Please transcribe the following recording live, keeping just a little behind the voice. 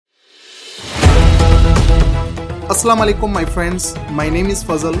Assalamu alaikum, my friends. My name is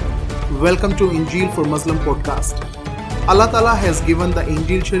Fazal. Welcome to Injeel for Muslim podcast. Allah Ta'ala has given the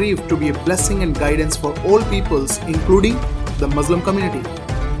Injeel Sharif to be a blessing and guidance for all peoples, including the Muslim community.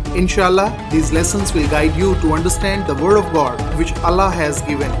 Inshallah, these lessons will guide you to understand the Word of God which Allah has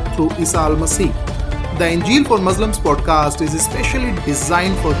given through Isa al-Maseeh. The Injeel for Muslims podcast is especially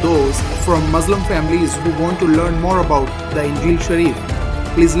designed for those from Muslim families who want to learn more about the Injeel Sharif.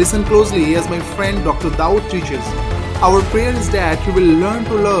 Please listen closely as my friend Dr. Dawood teaches. Our prayer is that you will learn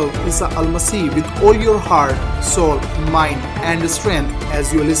to love Isa al-Maseeh with all your heart, soul, mind and strength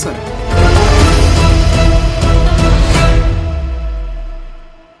as you listen.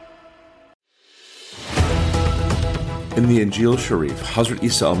 In the Injeel Sharif, Hazrat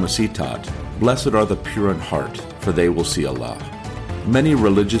Isa al-Maseeh taught, "Blessed are the pure in heart, for they will see Allah." Many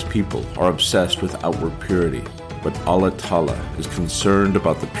religious people are obsessed with outward purity, but Allah Tala is concerned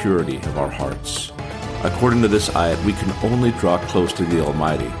about the purity of our hearts. According to this ayat, we can only draw close to the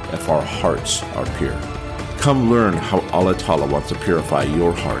Almighty if our hearts are pure. Come learn how Allah Tala wants to purify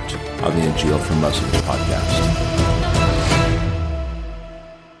your heart on the Injeel for Muslims podcast.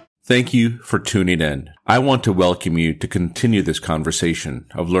 Thank you for tuning in. I want to welcome you to continue this conversation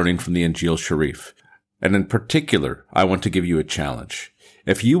of learning from the Injeel Sharif. And in particular, I want to give you a challenge.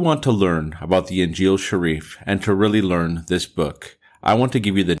 If you want to learn about the Injeel Sharif and to really learn this book, I want to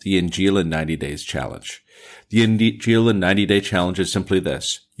give you the Injeel in 90 Days challenge. The Injeel in 90 Day challenge is simply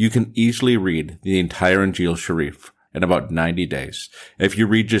this. You can easily read the entire Injeel Sharif in about 90 days. If you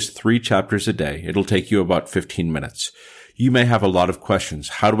read just 3 chapters a day, it'll take you about 15 minutes. You may have a lot of questions.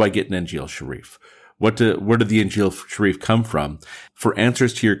 How do I get an Injeel Sharif? Where did the Injeel Sharif come from? For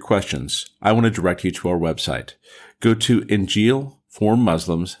answers to your questions, I want to direct you to our website. Go to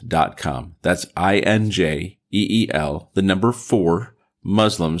injeelformuslims.com. That's INJEEL, the number 4,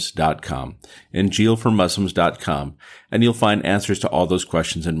 Muslims.com. Injeelformuslims.com. And you'll find answers to all those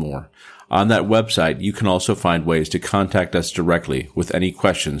questions and more. On that website, you can also find ways to contact us directly with any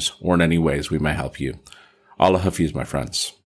questions or in any ways we may help you. Allah Hafiz, my friends.